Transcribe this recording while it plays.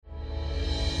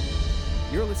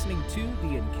You're listening to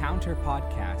the Encounter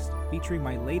Podcast, featuring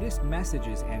my latest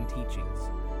messages and teachings.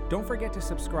 Don't forget to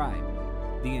subscribe.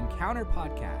 The Encounter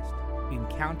Podcast.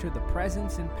 Encounter the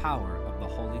presence and power of the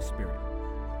Holy Spirit.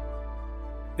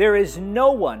 There is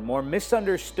no one more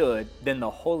misunderstood than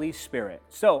the Holy Spirit.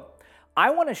 So, I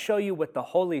want to show you what the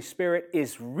Holy Spirit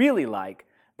is really like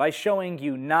by showing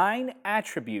you 9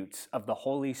 attributes of the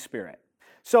Holy Spirit.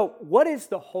 So, what is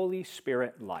the Holy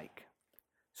Spirit like?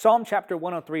 Psalm chapter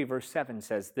 103 verse 7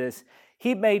 says this,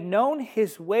 "He made known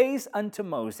his ways unto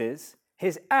Moses,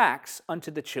 his acts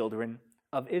unto the children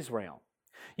of Israel."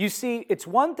 You see, it's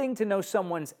one thing to know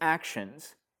someone's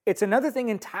actions. It's another thing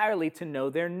entirely to know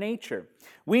their nature.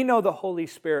 We know the Holy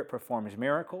Spirit performs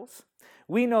miracles.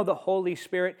 We know the Holy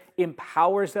Spirit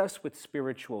empowers us with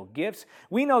spiritual gifts.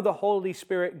 We know the Holy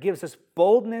Spirit gives us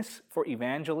boldness for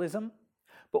evangelism.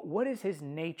 But what is his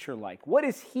nature like? What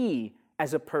is he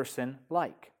as a person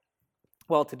like?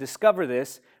 Well, to discover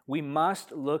this, we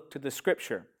must look to the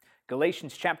Scripture.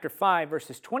 Galatians chapter 5,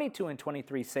 verses 22 and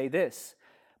 23 say this,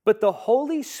 "But the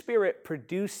Holy Spirit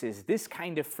produces this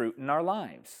kind of fruit in our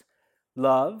lives: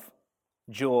 love,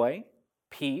 joy,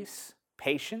 peace,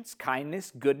 patience,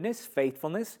 kindness, goodness,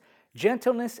 faithfulness,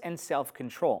 gentleness, and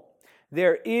self-control.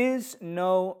 There is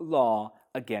no law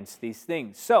against these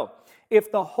things." So,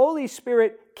 if the Holy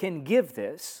Spirit can give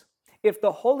this, if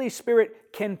the Holy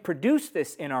Spirit can produce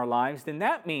this in our lives, then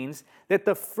that means that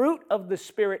the fruit of the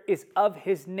Spirit is of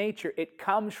His nature. It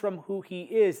comes from who He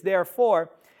is. Therefore,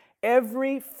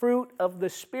 every fruit of the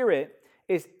Spirit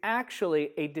is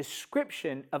actually a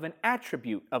description of an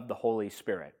attribute of the Holy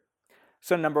Spirit.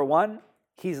 So number 1,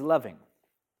 He's loving.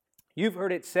 You've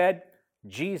heard it said,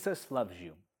 Jesus loves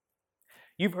you.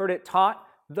 You've heard it taught,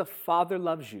 the Father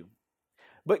loves you.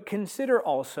 But consider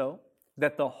also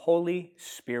that the Holy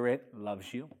Spirit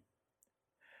loves you.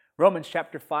 Romans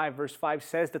chapter 5, verse 5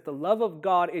 says that the love of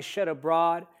God is shed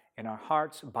abroad in our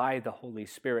hearts by the Holy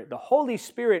Spirit. The Holy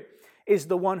Spirit is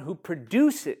the one who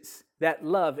produces that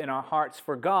love in our hearts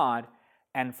for God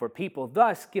and for people,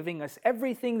 thus giving us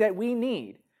everything that we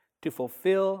need to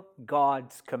fulfill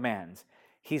God's commands.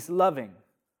 He's loving,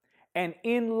 and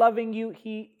in loving you,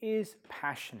 He is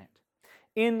passionate.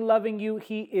 In loving you,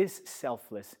 He is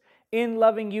selfless. In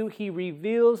loving you, He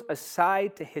reveals a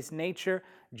side to His nature.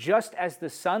 Just as the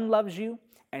Son loves you,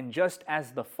 and just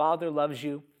as the Father loves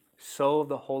you, so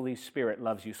the Holy Spirit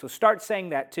loves you. So start saying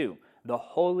that too. The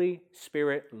Holy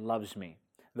Spirit loves me.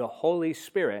 The Holy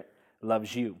Spirit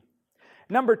loves you.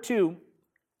 Number 2,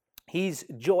 He's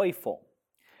joyful.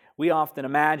 We often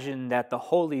imagine that the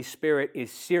Holy Spirit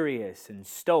is serious and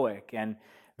stoic and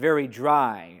very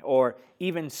dry, or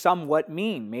even somewhat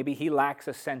mean. Maybe He lacks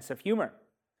a sense of humor.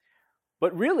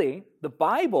 But really, the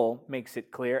Bible makes it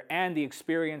clear, and the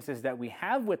experiences that we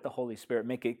have with the Holy Spirit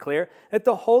make it clear, that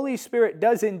the Holy Spirit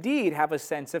does indeed have a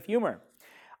sense of humor.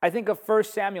 I think of 1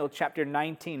 Samuel chapter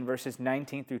 19, verses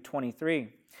 19 through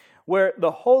 23, where the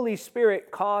Holy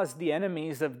Spirit caused the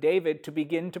enemies of David to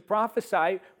begin to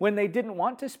prophesy when they didn't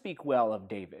want to speak well of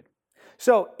David.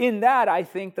 So in that, I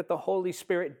think that the Holy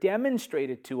Spirit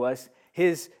demonstrated to us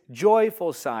His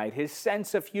joyful side, His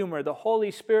sense of humor. The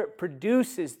Holy Spirit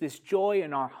produces this joy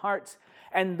in our hearts.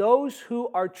 And those who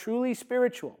are truly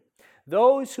spiritual,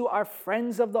 those who are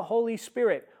friends of the Holy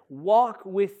Spirit, walk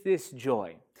with this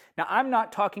joy. Now, I'm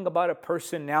not talking about a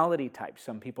personality type.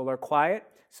 Some people are quiet.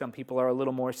 Some people are a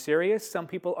little more serious. Some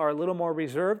people are a little more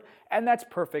reserved. And that's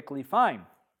perfectly fine.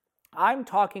 I'm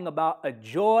talking about a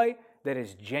joy that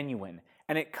is genuine.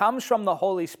 And it comes from the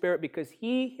Holy Spirit because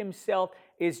He Himself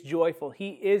is joyful. He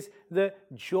is the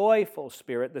joyful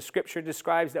Spirit. The Scripture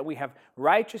describes that we have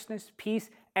righteousness, peace,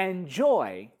 and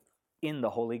joy in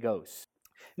the Holy Ghost.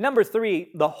 Number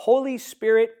 3, the Holy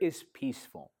Spirit is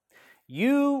peaceful.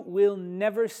 You will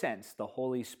never sense the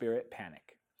Holy Spirit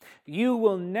panic. You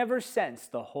will never sense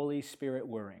the Holy Spirit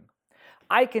worrying.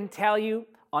 I can tell you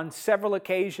on several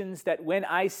occasions that when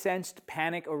I sensed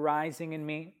panic arising in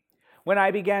me, when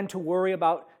I began to worry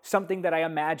about something that I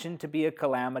imagined to be a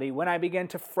calamity, when I began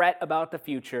to fret about the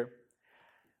future,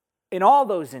 in all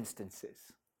those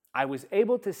instances, I was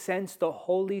able to sense the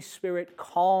Holy Spirit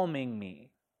calming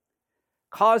me,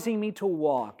 causing me to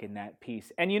walk in that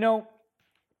peace. And you know,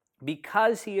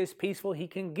 because He is peaceful, He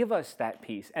can give us that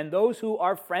peace. And those who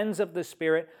are friends of the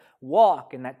Spirit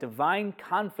walk in that divine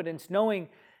confidence, knowing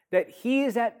that He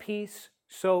is at peace,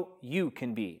 so you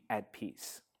can be at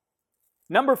peace.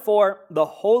 Number 4, the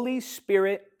Holy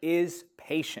Spirit is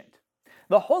patient.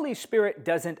 The Holy Spirit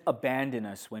doesn't abandon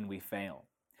us when we fail.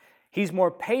 He's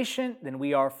more patient than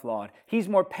we are flawed. He's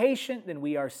more patient than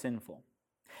we are sinful.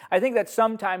 I think that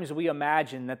sometimes we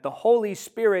imagine that the Holy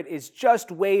Spirit is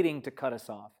just waiting to cut us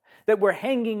off, that we're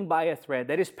hanging by a thread,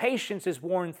 that his patience is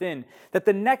worn thin, that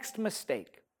the next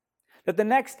mistake, that the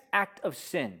next act of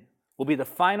sin will be the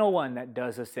final one that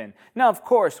does us in. Now, of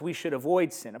course, we should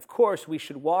avoid sin. Of course, we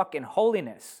should walk in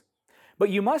holiness. But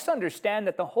you must understand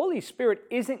that the Holy Spirit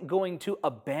isn't going to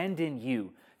abandon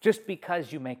you just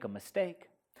because you make a mistake.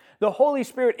 The Holy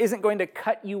Spirit isn't going to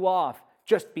cut you off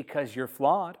just because you're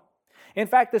flawed. In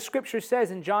fact, the scripture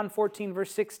says in John 14,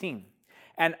 verse 16,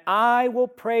 "And I will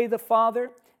pray the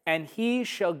Father, and he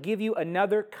shall give you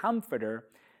another comforter,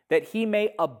 that he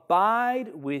may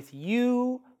abide with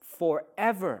you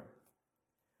forever."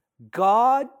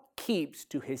 God keeps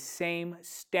to his same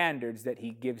standards that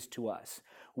he gives to us.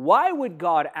 Why would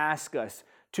God ask us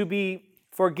to be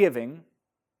forgiving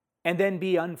and then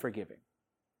be unforgiving?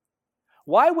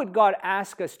 Why would God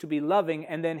ask us to be loving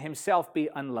and then himself be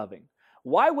unloving?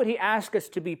 Why would he ask us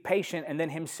to be patient and then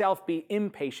himself be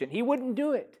impatient? He wouldn't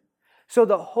do it. So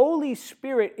the Holy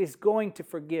Spirit is going to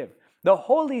forgive. The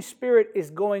Holy Spirit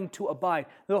is going to abide.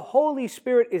 The Holy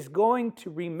Spirit is going to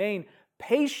remain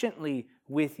patiently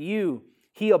with you.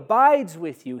 He abides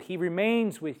with you. He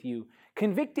remains with you,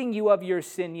 convicting you of your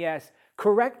sin, yes,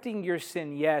 correcting your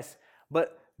sin, yes,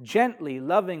 but gently,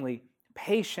 lovingly,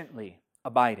 patiently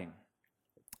abiding.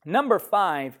 Number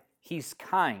 5, he's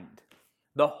kind.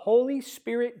 The Holy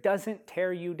Spirit doesn't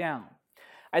tear you down.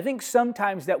 I think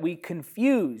sometimes that we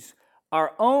confuse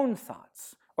our own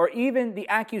thoughts or even the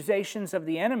accusations of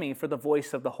the enemy for the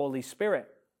voice of the Holy Spirit.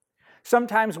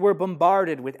 Sometimes we're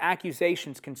bombarded with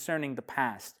accusations concerning the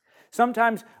past.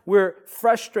 Sometimes we're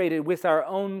frustrated with our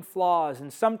own flaws,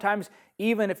 and sometimes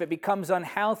even if it becomes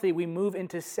unhealthy, we move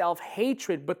into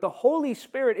self-hatred, but the Holy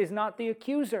Spirit is not the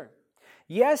accuser.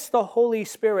 Yes, the Holy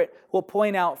Spirit will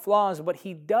point out flaws, but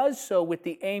he does so with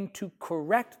the aim to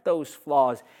correct those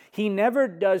flaws. He never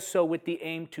does so with the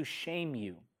aim to shame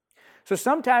you. So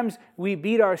sometimes we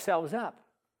beat ourselves up.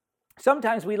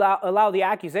 Sometimes we allow the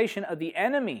accusation of the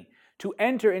enemy to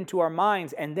enter into our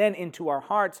minds and then into our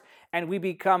hearts, and we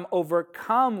become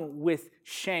overcome with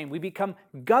shame. We become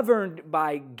governed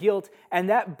by guilt, and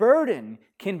that burden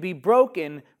can be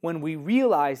broken when we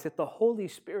realize that the Holy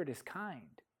Spirit is kind.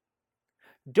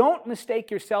 Don't mistake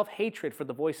your self-hatred for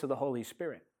the voice of the Holy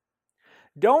Spirit.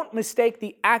 Don't mistake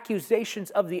the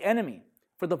accusations of the enemy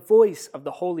for the voice of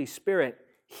the Holy Spirit.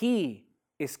 He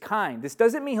is kind. This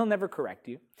doesn't mean he'll never correct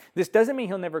you. This doesn't mean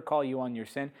he'll never call you on your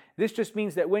sin. This just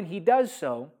means that when he does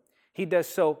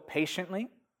so patiently,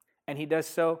 and he does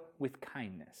so with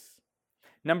kindness.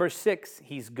 Number 6,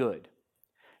 he's good.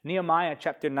 Nehemiah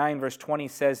chapter 9, verse 20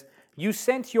 says, "You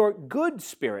sent your good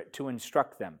spirit to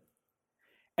instruct them,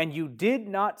 and you did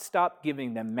not stop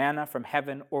giving them manna from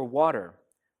heaven or water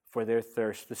for their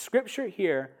thirst." The scripture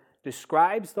here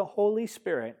describes the Holy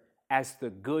Spirit as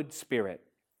the good spirit.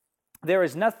 There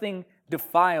is nothing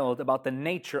defiled about the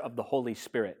nature of the Holy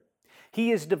Spirit.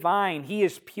 He is divine. He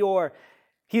is pure.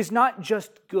 He is not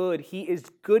just good. He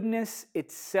is goodness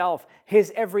itself.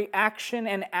 His every action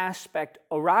and aspect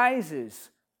arises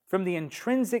from the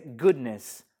intrinsic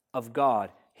goodness of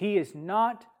God. He is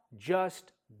not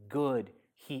just good.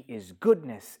 He is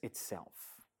goodness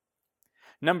itself.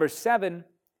 Number 7,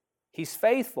 he's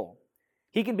faithful.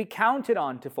 He can be counted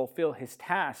on to fulfill his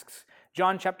tasks.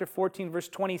 John chapter 14, verse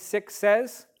 26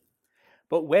 says,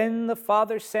 "But when the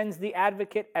Father sends the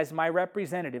advocate as my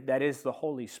representative," that is the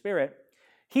Holy Spirit,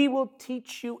 "he will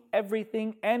teach you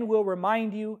everything and will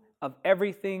remind you of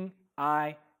everything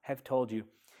I have told you."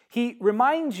 He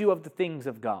reminds you of the things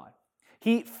of God.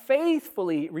 He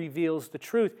faithfully reveals the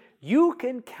truth. You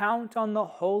can count on the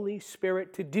Holy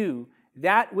Spirit to do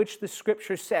that which the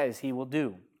Scripture says he will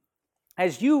do.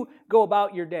 As you go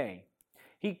about your day,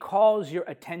 he calls your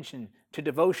attention to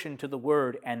devotion to the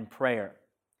Word and prayer.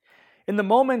 In the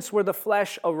moments where the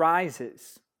flesh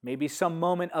arises, maybe some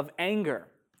moment of anger,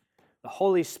 the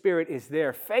Holy Spirit is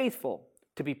there, faithful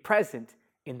to be present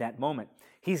in that moment.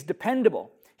 He's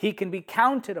dependable. He can be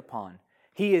counted upon.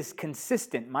 He is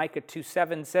consistent. Micah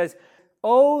 2:7 says,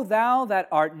 "O thou that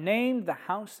art named the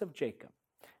house of Jacob,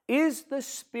 is the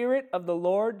Spirit of the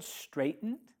Lord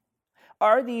straitened?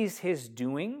 Are these his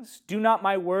doings? Do not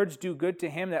my words do good to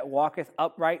him that walketh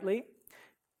uprightly?"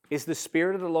 Is the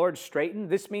Spirit of the Lord straitened?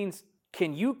 This means,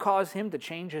 can you cause him to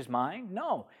change his mind?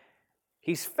 No.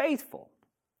 He's faithful.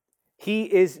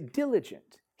 He is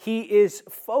diligent. He is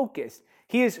focused.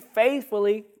 He is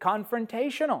faithfully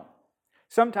confrontational.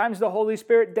 Sometimes the Holy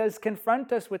Spirit does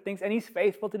confront us with things, and he's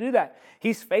faithful to do that.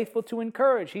 He's faithful to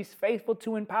encourage. He's faithful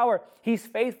to empower. He's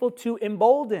faithful to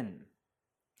embolden.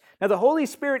 Now, the Holy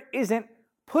Spirit isn't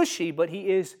pushy, but he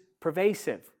is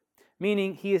pervasive,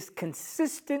 meaning he is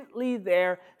consistently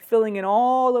there, filling in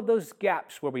all of those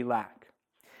gaps where we lack.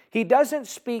 He doesn't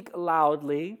speak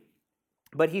loudly,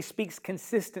 but he speaks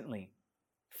consistently,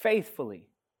 faithfully.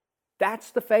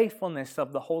 That's the faithfulness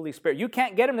of the Holy Spirit. You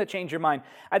can't get him to change your mind.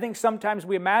 I think sometimes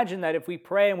we imagine that if we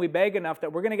pray and we beg enough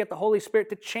that we're going to get the Holy Spirit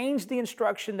to change the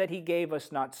instruction that he gave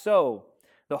us. Not so.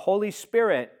 The Holy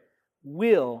Spirit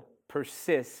will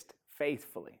persist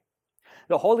faithfully.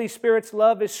 The Holy Spirit's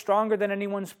love is stronger than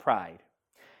anyone's pride.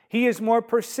 He is more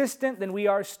persistent than we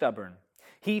are stubborn.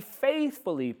 He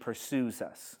faithfully pursues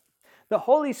us. The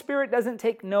Holy Spirit doesn't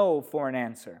take no for an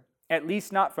answer, at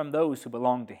least not from those who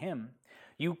belong to him.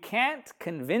 You can't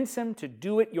convince him to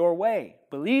do it your way.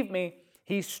 Believe me,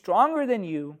 he's stronger than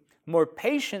you, more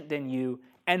patient than you,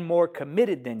 and more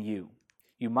committed than you.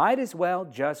 You might as well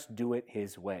just do it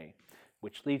his way.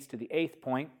 Which leads to the 8th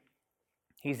point.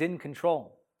 He's in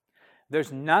control.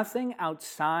 There's nothing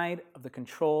outside of the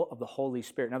control of the Holy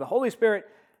Spirit. Now, the Holy Spirit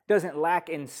doesn't lack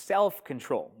in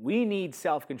self-control. We need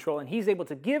self-control, and he's able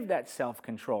to give that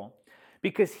self-control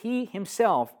because he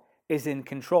himself is in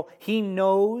control. He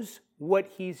knows what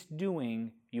he's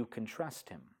doing. You can trust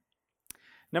him.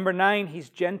 Number 9, he's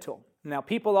gentle. Now,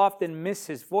 people often miss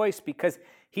his voice because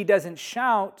he doesn't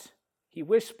shout, he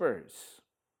whispers.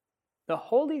 The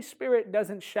Holy Spirit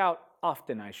doesn't shout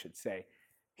often, I should say.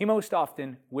 He most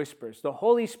often whispers. The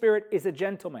Holy Spirit is a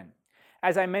gentleman.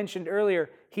 As I mentioned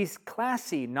earlier, he's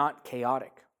classy, not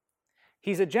chaotic.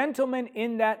 He's a gentleman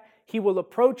in that he will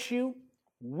approach you,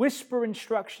 whisper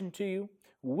instruction to you,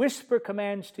 whisper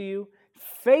commands to you,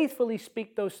 faithfully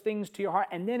speak those things to your heart,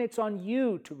 and then it's on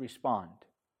you to respond.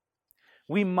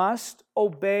 We must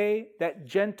obey that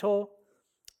gentle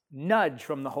nudge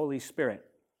from the Holy Spirit.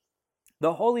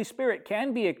 The Holy Spirit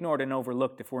can be ignored and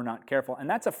overlooked if we're not careful, and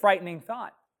that's a frightening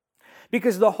thought.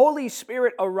 Because the Holy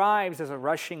Spirit arrives as a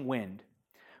rushing wind,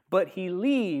 but he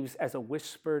leaves as a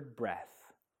whispered breath.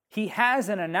 He has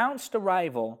an announced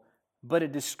arrival, but a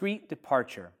discreet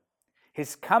departure.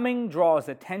 His coming draws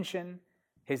attention.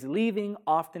 His leaving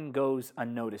often goes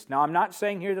unnoticed. Now, I'm not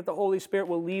saying here that the Holy Spirit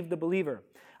will leave the believer.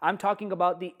 I'm talking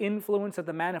about the influence of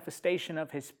the manifestation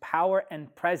of his power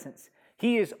and presence.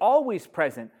 He is always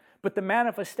present, but the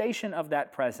manifestation of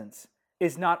that presence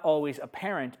is not always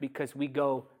apparent because we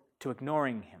go to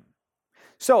ignoring him.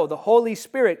 So the Holy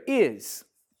Spirit is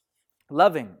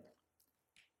loving,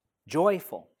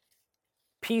 joyful,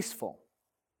 peaceful,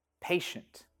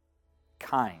 patient,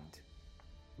 kind,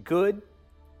 good,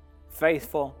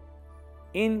 faithful,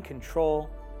 in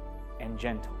control, and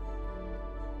gentle.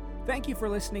 Thank you for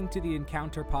listening to the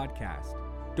Encounter Podcast.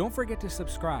 Don't forget to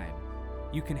subscribe.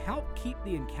 You can help keep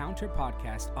the Encounter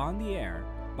Podcast on the air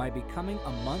by becoming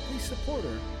a monthly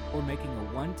supporter or making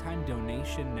a one-time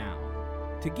donation now.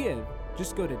 To give,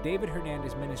 just go to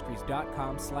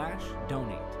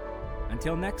davidhernandezministries.com/donate.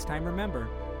 Until next time, remember,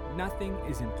 nothing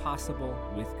is impossible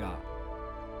with God.